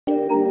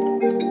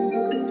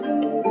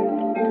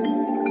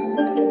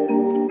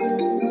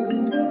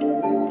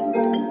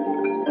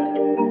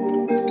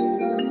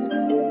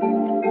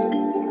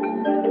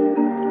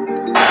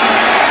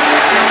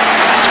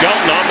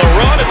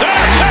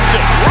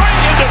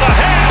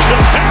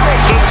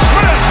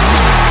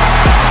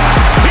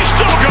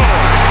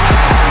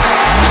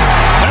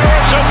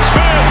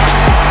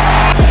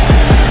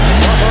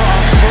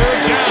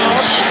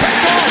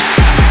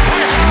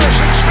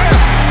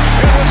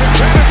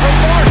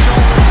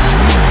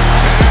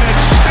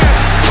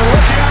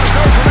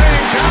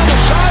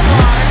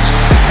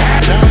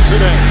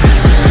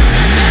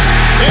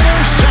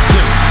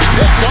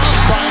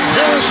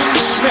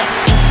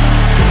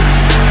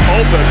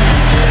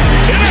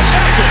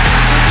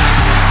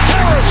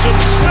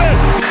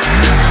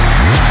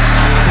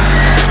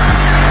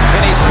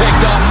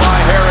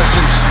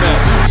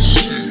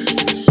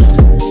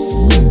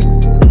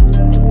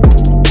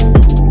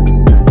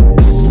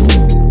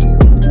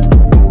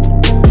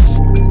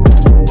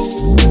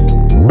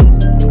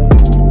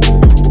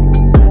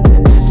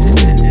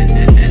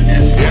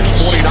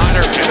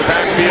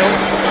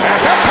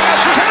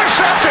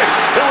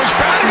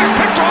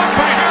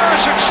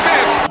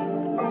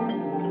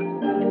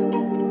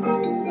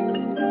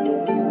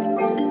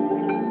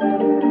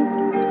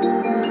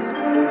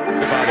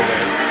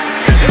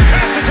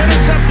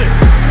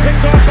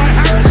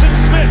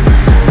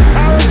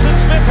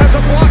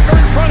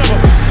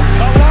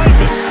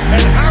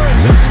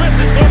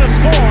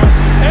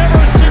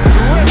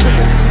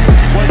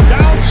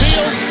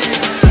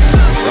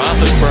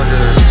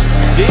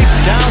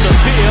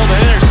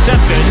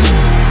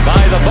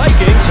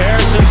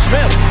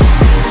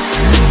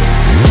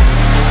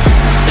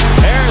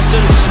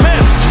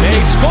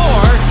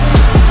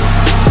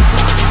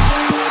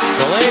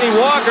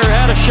Tucker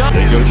had a shot.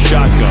 They go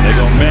shotgun. They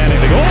go Manning.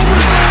 They go.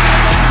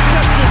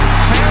 Interception.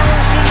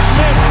 Harrison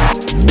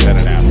Smith. And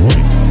an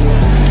athlete.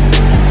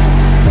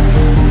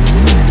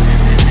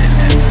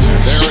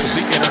 There is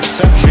the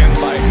interception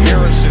by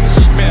Harrison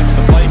Smith.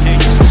 The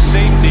Vikings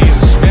safety, and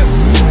Smith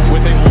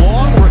with a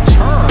long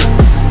return.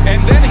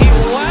 And then he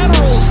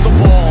laterals the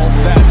ball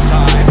that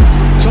time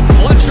to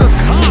Fletcher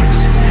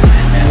Cox.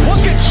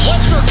 Look at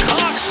Fletcher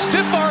Cox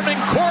stiff-arming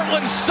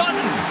Cortland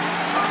Sutton.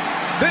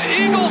 The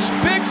Eagles'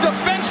 big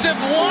defensive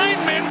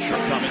lineman.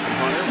 Coming from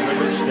Hunter.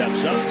 Rivers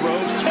steps up,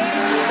 throws, it's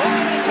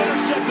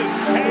intercepted.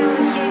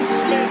 Harrison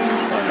Smith.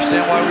 I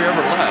understand why we ever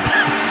left.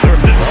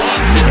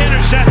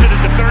 Intercepted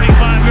at the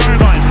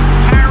 35-yard line.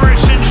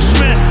 Harrison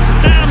Smith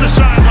down the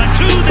sideline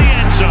to the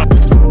end zone.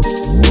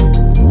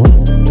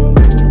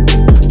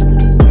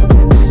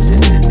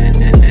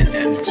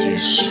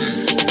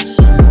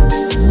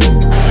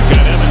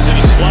 Got Evans in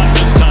a slot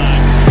this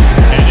time.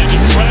 And into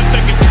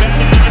traffic, it's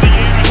batted out of the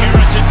air.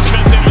 Harrison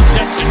Smith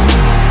interception.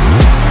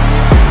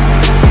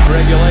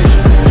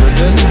 Regulation.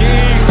 Trubisky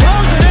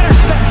throws an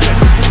interception.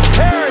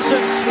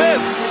 Harrison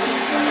Smith.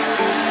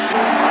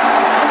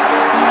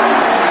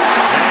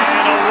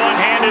 And a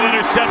one-handed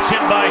interception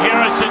by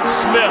Harrison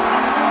Smith.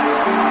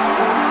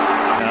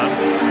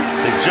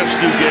 They just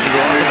do get it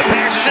off. And the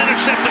pass is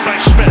intercepted by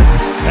Smith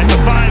at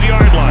the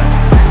 5-yard line.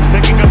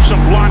 Picking up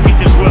some blocking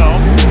as well.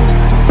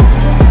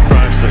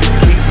 Tries to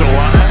keep it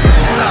alive.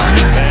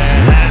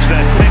 And has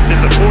that picked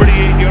at the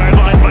 48-yard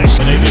line by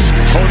Smith. They just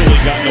totally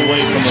gotten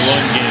away from the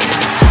run game.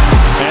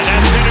 And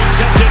that's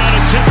intercepted on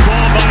a tip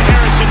ball by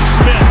Harrison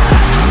Smith.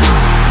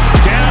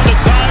 Down the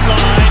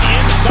sideline,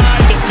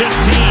 inside the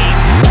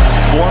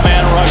 15.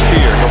 Four-man rush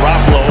here.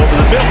 Garoppolo over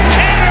the middle.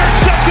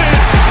 Intercepted!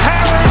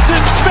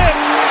 Harrison Smith!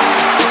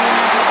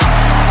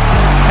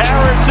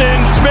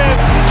 Harrison Smith!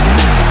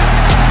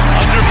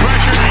 Under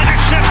pressure,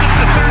 intercepted at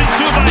the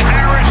 32 by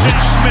Harrison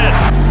Smith.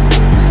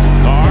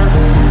 Carr.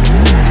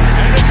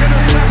 And it's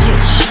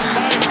intercepted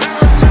by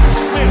Harrison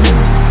Smith.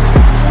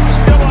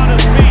 Still on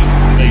his feet.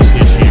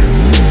 This year.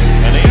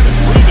 And they haven't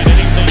proven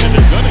anything that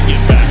they're going to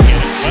get back in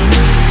it. But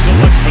so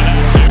much for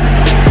that.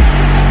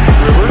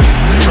 Rivers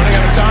running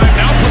out of time.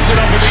 Now puts it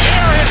up in the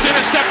air. It's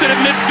intercepted in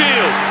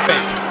midfield.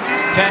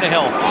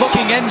 Tannehill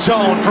looking end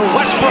zone for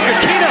Westbrook.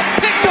 Akita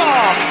picked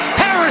off.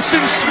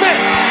 Harrison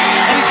Smith.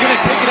 And he's going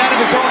to take it out of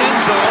his own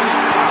end zone.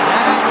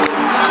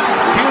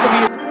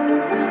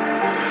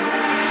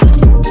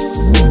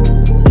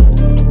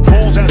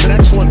 Foles has an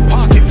excellent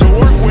pocket to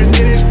work with.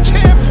 It is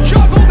tipped,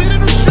 juggled, and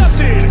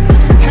intercepted.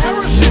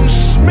 Harrison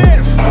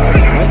Smith.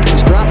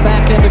 Vikings drop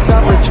back into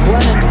coverage.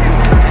 Glennon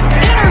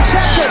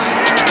intercepted.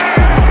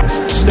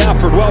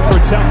 Stafford well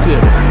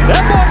protected.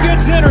 That ball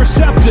gets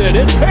intercepted.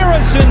 It's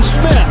Harrison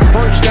Smith.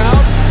 First down.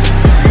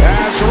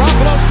 As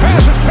Garoppolo's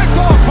pass is picked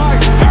off by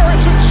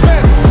Harrison Smith.